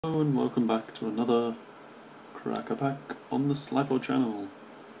Hello and welcome back to another Cracker Pack on the Slyphor channel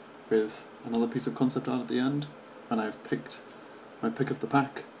with another piece of concept art at the end, and I've picked my pick of the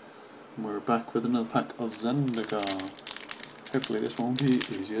pack and we're back with another pack of Zendikar. Hopefully this one will be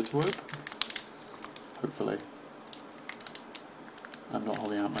easier to open. Hopefully. I'm not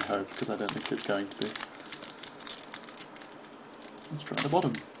holding out my hopes because I don't think it's going to be. Let's try the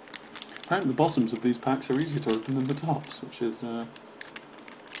bottom. Apparently the bottoms of these packs are easier to open than the tops, which is a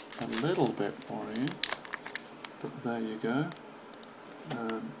little bit worrying, but there you go.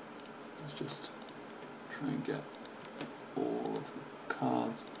 Let's just try and get all of the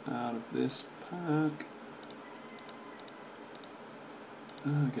cards out of this pack.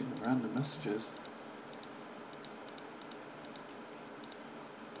 Getting random messages.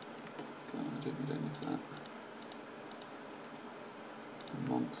 God, I don't need any of that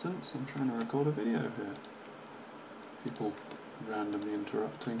nonsense. I'm trying to record a video here. People randomly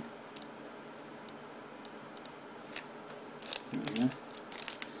interrupting. There we go.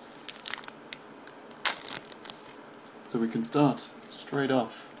 So we can start straight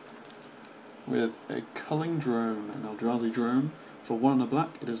off with a culling drone, an Eldrazi drone. For 1 and a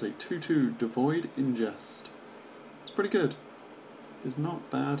black, it is a 2/2 devoid ingest. It's pretty good. It's not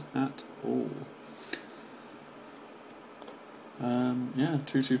bad at all. Yeah,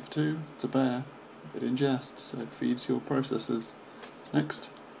 2/2 for 2. It's a bear. It ingests, so it feeds your processors. Next,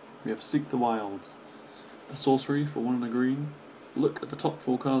 we have Seek the Wilds. A sorcery for 1 and a green. Look at the top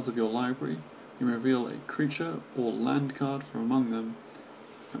 4 cards of your library. You may reveal a creature or land card from among them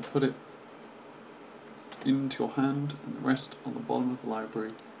and put it into your hand and the rest on the bottom of the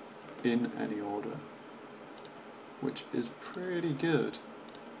library in any order. Which is pretty good.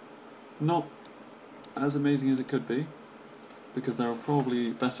 Not as amazing as it could be, because there are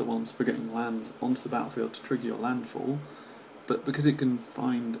probably better ones for getting lands onto the battlefield to trigger your landfall, but because it can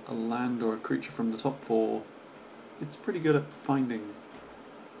find a land or a creature from the top 4, it's pretty good at finding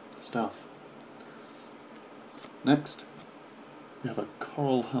stuff. Next, we have a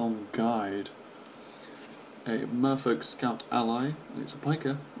Coral Helm Guide, a Merfolk Scout ally, and it's a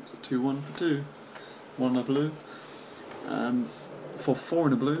piker. It's a 2/1 for 2, 1 and a blue. For 4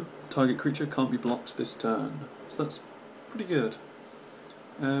 and a blue, target creature can't be blocked this turn, so that's pretty good.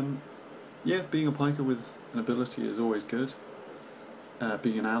 Yeah, being a piker with an ability is always good.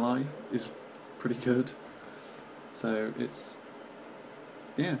 Being an ally is pretty good. So it's,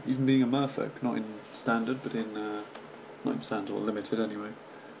 yeah, even being a merfolk, not in standard, but in, not in standard or limited anyway,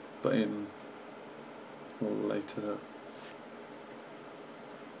 but in later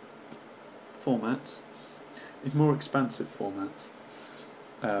formats, in more expansive formats,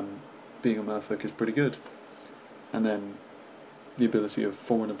 being a merfolk is pretty good. And then the ability of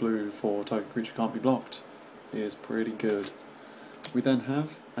 4 and a blue for target creature can't be blocked is pretty good. We then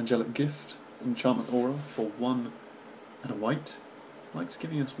have Angelic Gift, Enchantment Aura for 1 and a white. Likes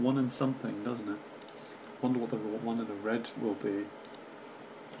giving us 1 and something, doesn't it? Wonder what the 1 and a red will be.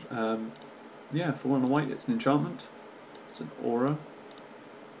 Yeah, for 1 and a white it's an enchantment. It's an aura.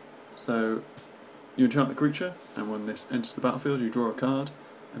 So you enchant the creature, and when this enters the battlefield you draw a card,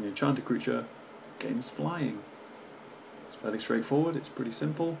 and the enchanted creature gains flying. It's fairly straightforward, it's pretty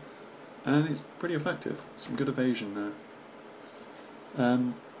simple, and it's pretty effective. Some good evasion there.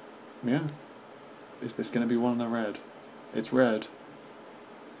 Yeah. Is this going to be 1 and a red? It's red.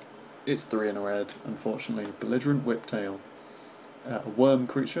 It's 3 and a red, unfortunately. Belligerent Whiptail. A worm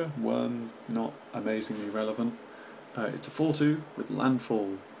creature. Worm, not amazingly relevant. It's a 4/2 with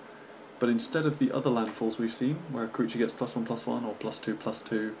landfall. But instead of the other landfalls we've seen, where a creature gets +1/+1 or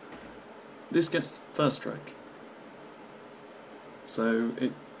 +2/+2, this gets first strike. So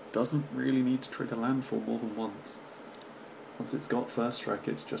it doesn't really need to trigger landfall more than once. Once it's got first strike,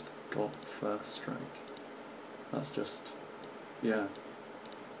 it's just got first strike. That's just, yeah.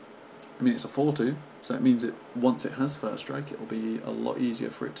 I mean, it's a 4/2, so that means once it has first strike, it'll be a lot easier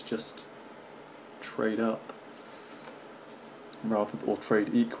for it to just trade up, or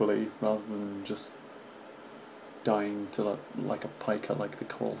trade equally, rather than just dying to like a piker like the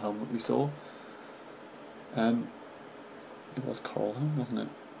Coral Helm that we saw. It was Coral Helm, wasn't it?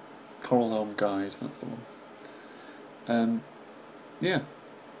 Coral Helm Guide, that's the one. Yeah,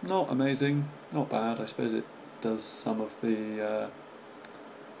 not amazing, not bad. I suppose it does some of the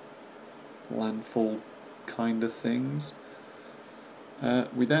landfall kind of things.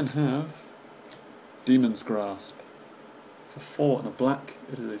 We then have Demon's Grasp. For 4 and a black,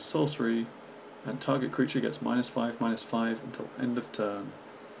 it is a sorcery, and target creature gets -5/-5 until end of turn.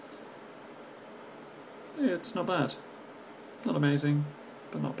 Yeah, it's not bad. Not amazing,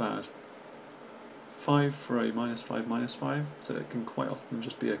 but not bad. 5 for a -5/-5, so it can quite often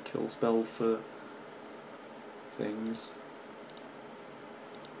just be a kill spell for things.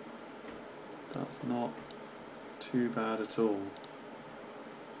 That's not too bad at all.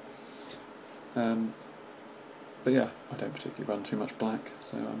 But yeah, I don't particularly run too much black,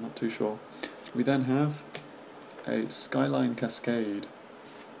 so I'm not too sure. We then have a Skyline Cascade,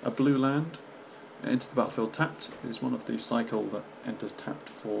 a blue land. It enters the battlefield tapped. It is one of the cycle that enters tapped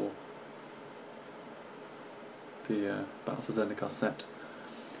for the Battle for Zendikar set.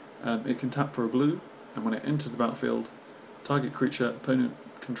 It can tap for a blue, and when it enters the battlefield, target creature opponent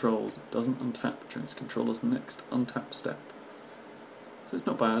controls doesn't untap during its controller's next untap step. So it's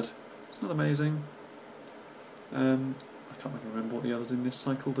not bad, it's not amazing. I can't really remember what the others in this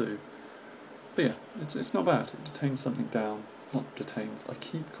cycle do. But yeah, it's not bad. It detains something down. Not detains, I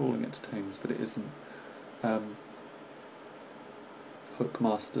keep calling it detains, but it isn't.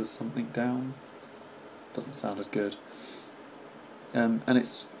 Hookmasters something down. Doesn't sound as good. And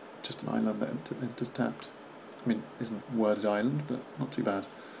it's just an island that enters tapped. I mean, it isn't worded island, but not too bad.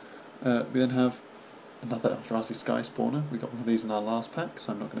 We then have another Eldrazi Sky Spawner. We got one of these in our last pack,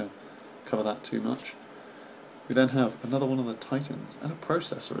 so I'm not going to cover that too much. We then have another one of the Titans, and a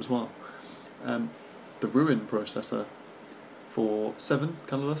processor as well. The Ruin Processor for 7,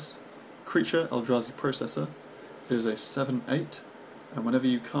 colourless. Creature Eldrazi Processor. It is a 7/8, and whenever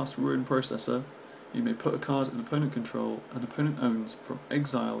you cast Ruin Processor, you may put a card an opponent control an opponent owns from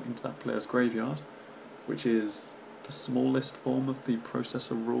exile into that player's graveyard, which is the smallest form of the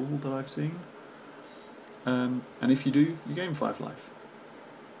processor rule that I've seen. And if you do, you gain 5 life.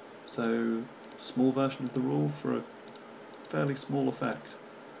 So, small version of the rule for a fairly small effect.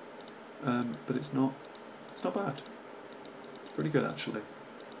 But it's not bad. It's pretty good actually.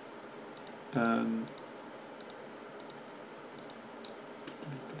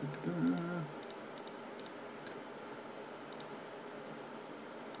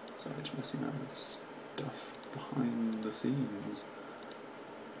 Sorry, just messing around with stuff behind the scenes.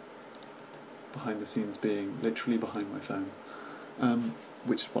 Behind the scenes being literally behind my phone,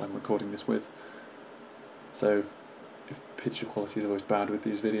 which is what I'm recording this with. So, if picture quality is always bad with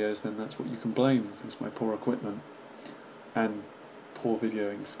these videos, then that's what you can blame. It's my poor equipment and poor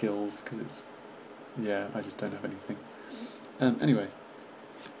videoing skills, because it's, yeah, I just don't have anything. Anyway,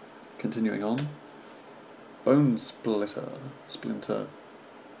 continuing on. Bone Splinters.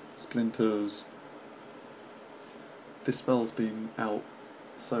 This spell's been out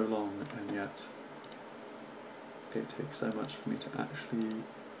so long, and yet it takes so much for me to actually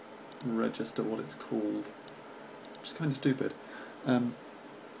register what it's called, which is kind of stupid in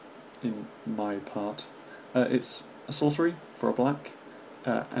my part. It's a sorcery for a black,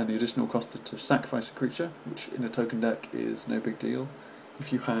 and the additional cost is to sacrifice a creature, which in a token deck is no big deal.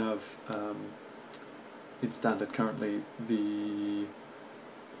 If you have, in standard currently, the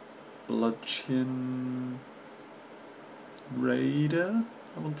Bludgeon Raider,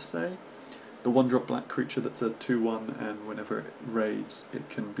 I want to say. The 1-drop black creature that's a 2/1, and whenever it raids, it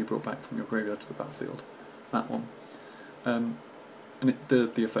can be brought back from your graveyard to the battlefield. That one. And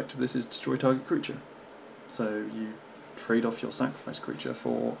the effect of this is destroy target creature. So you trade off your sacrifice creature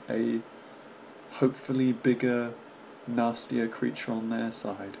for a hopefully bigger, nastier creature on their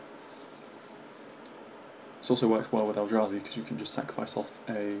side. This also works well with Eldrazi, because you can just sacrifice off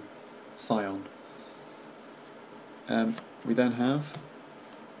a Scion. We then have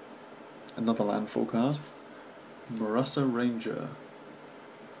another landfall card, Marasa Ranger,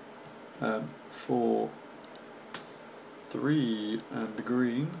 for 3 and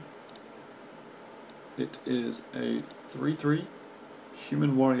green. It is a 3/3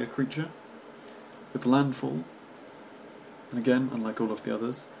 human warrior creature with landfall, and again, unlike all of the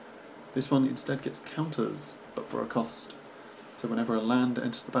others, this one instead gets counters, but for a cost. So whenever a land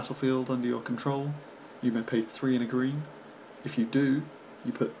enters the battlefield under your control, you may pay 3 and a green. If you do,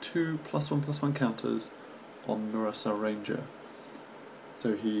 you put 2 +1/+1 counters on Marasa Ranger.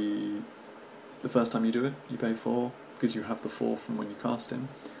 So the first time you do it, you pay 4, because you have the 4 from when you cast him,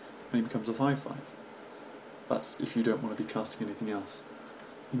 and he becomes a 5/5. That's if you don't want to be casting anything else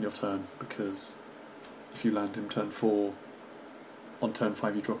in your turn, because if you land him turn 4, on turn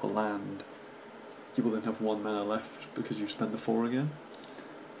 5 you drop a land, you will then have 1 mana left because you spend the 4 again.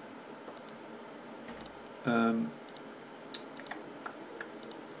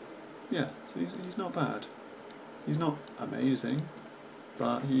 Yeah, so he's not bad. He's not amazing,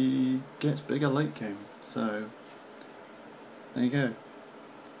 but he gets bigger late game, so there you go.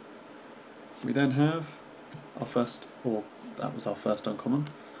 We then have our first, or that was our first uncommon,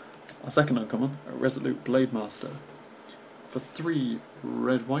 our second uncommon, a Resolute Blade Master. For 3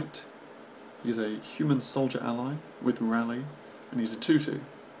 red-white, He's a human soldier ally with rally, and he's a 2/2.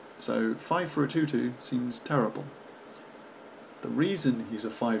 So 5 for a 2/2 seems terrible. The reason he's a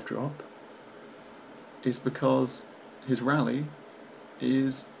 5-drop is because his rally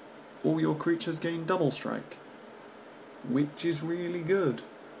is all your creatures gain double strike, which is really good.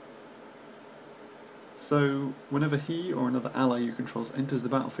 So whenever he or another ally you control enters the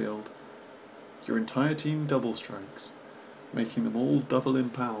battlefield, your entire team double strikes, making them all double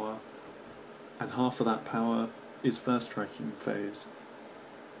in power, and half of that power is first striking phase.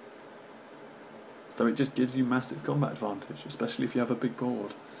 So it just gives you massive combat advantage, especially if you have a big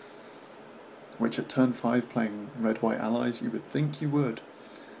board, which at turn 5 playing red-white allies you would think you would.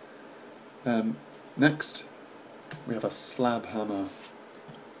 Next, we have a Slab Hammer,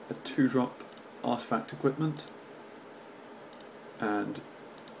 a 2-drop artifact equipment, and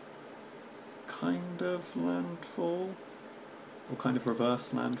kind of landfall, or kind of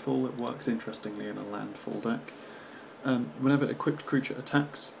reverse landfall. It works interestingly in a landfall deck. Whenever equipped creature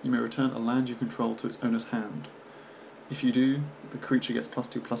attacks, you may return a land you control to its owner's hand. If you do, the creature gets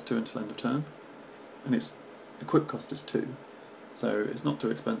 +2/+2 until end of turn, and its equip cost is 2, so it's not too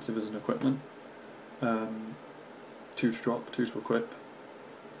expensive as an equipment. 2 to drop, 2 to equip,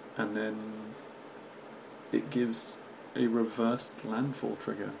 and then it gives a reversed landfall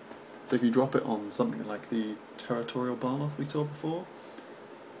trigger. So if you drop it on something like the Territorial Barloth we saw before,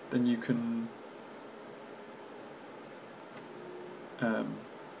 then you can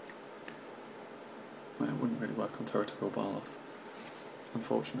well, it wouldn't really work on Territorial Barloth,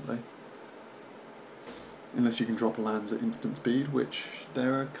 unfortunately. Unless you can drop lands at instant speed, which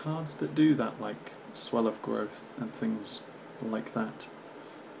there are cards that do that, like Swell of Growth and things like that.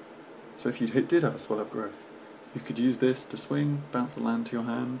 So if you did have a Swell of Growth, you could use this to swing, bounce the land to your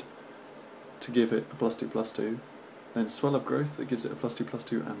hand, to give it a +2/+2, then Swell of Growth that gives it a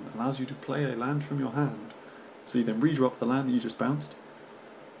 +2/+2 and allows you to play a land from your hand. So you then redrop the land that you just bounced,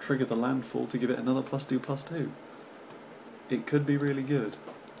 trigger the landfall to give it another +2/+2. It could be really good.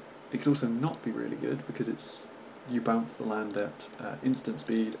 It could also not be really good because you bounce the land at instant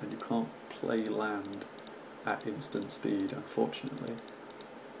speed and you can't play land at instant speed, unfortunately.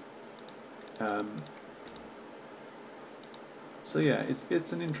 So yeah,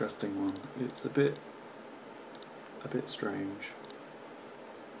 it's an interesting one. It's a bit strange,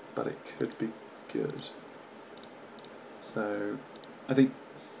 but it could be good. So I think,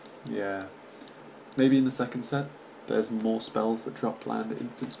 yeah, maybe in the second set there's more spells that drop land at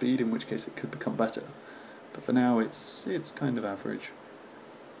instant speed, in which case it could become better. But for now it's kind of average.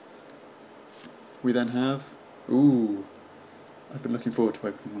 We then have, I've been looking forward to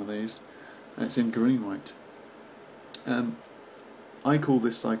opening one of these, and it's in green-white. I call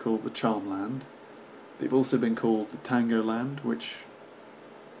this cycle the Charm Land. They've also been called the Tango Land, which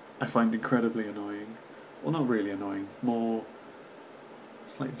I find incredibly annoying. Well, not really annoying, more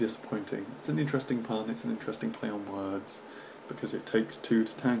slightly disappointing. It's an interesting pun, it's an interesting play on words, because it takes 2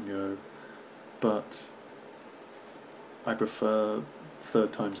 to tango, but I prefer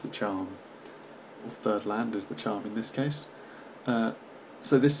third time's the charm, or third land is the charm in this case. So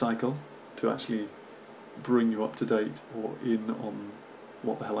this cycle, to actually bring you up to date or in on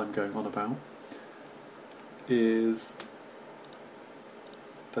what the hell I'm going on about, is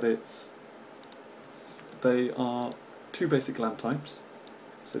that they are 2 basic land types.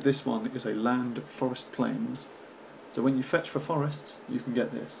 So this one is a land, forest, plains. So when you fetch for forests, you can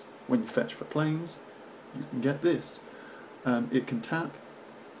get this. When you fetch for plains, you can get this. It can tap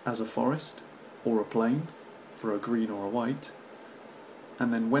as a forest or a plain for a green or a white,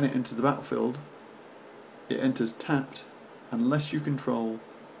 and then when it enters the battlefield, it enters tapped unless you control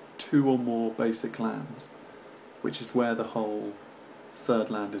 2 or more basic lands, which is where the whole third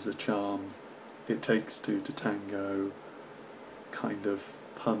land is a charm, it takes 2 to tango kind of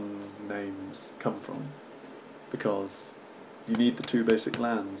pun names come from, because you need the 2 basic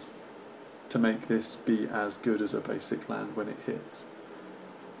lands to make this be as good as a basic land when it hits.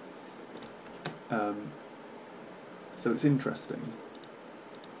 So it's interesting.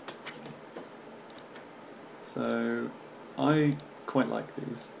 So I quite like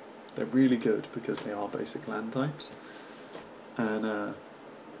these. They're really good because they are basic land types, and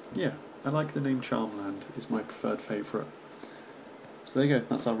yeah, I like the name Charmland, is my preferred favourite. So there you go,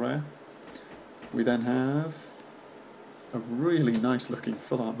 that's our rare. We then have a really nice looking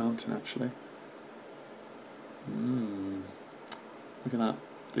full art mountain actually. Look at that,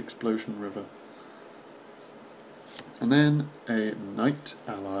 the explosion river. And then a Knight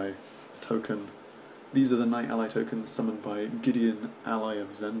Ally token. These are the Knight Ally tokens summoned by Gideon, Ally of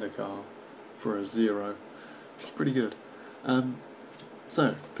Zendikar, for a 0, which is pretty good.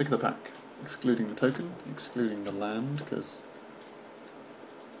 So, pick of the pack. excluding the token, excluding the land, because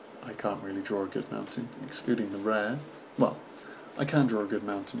I can't really draw a good mountain, excluding the rare. Well, I can draw a good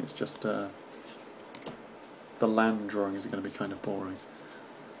mountain, it's just the land drawing is going to be kind of boring.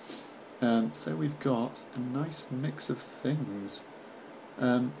 So we've got a nice mix of things.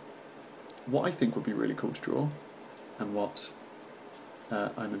 What I think would be really cool to draw, and what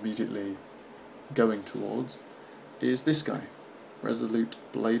I'm immediately going towards, is this guy, Resolute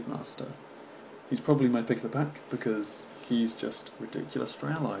Blademaster. He's probably my pick of the pack because he's just ridiculous for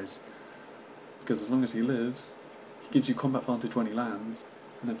allies. Because as long as he lives, he gives you combat advantage when he lands,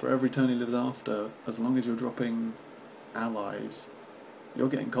 and then for every turn he lives after, as long as you're dropping allies, you're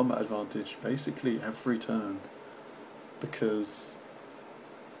getting combat advantage basically every turn, because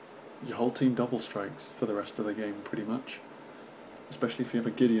your whole team double strikes for the rest of the game pretty much. Especially if you have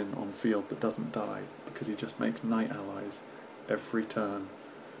a Gideon on field that doesn't die, because he just makes knight allies every turn,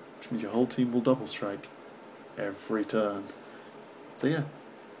 which means your whole team will double strike every turn. So yeah,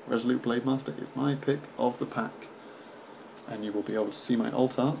 Resolute Blademaster is my pick of the pack, and you will be able to see my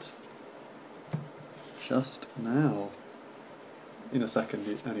alt art just now, in a second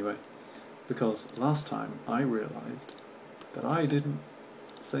anyway, because last time I realised that I didn't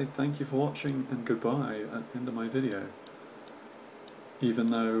say thank you for watching and goodbye at the end of my video, even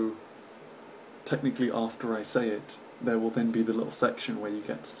though technically after I say it there will then be the little section where you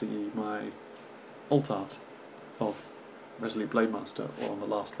get to see my alt art of Resolute Blademaster, or on the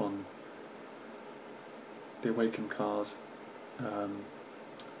last one, the Awaken card,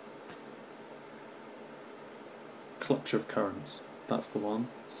 Clutch of Currents, that's the one.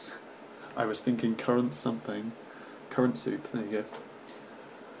 I was thinking current something, current soup, there you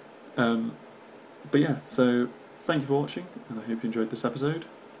go. But yeah, so thank you for watching, and I hope you enjoyed this episode,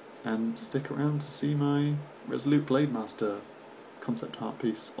 and stick around to see my Resolute Blademaster concept art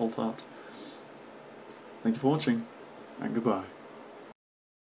piece, alt art. Thank you for watching, and goodbye.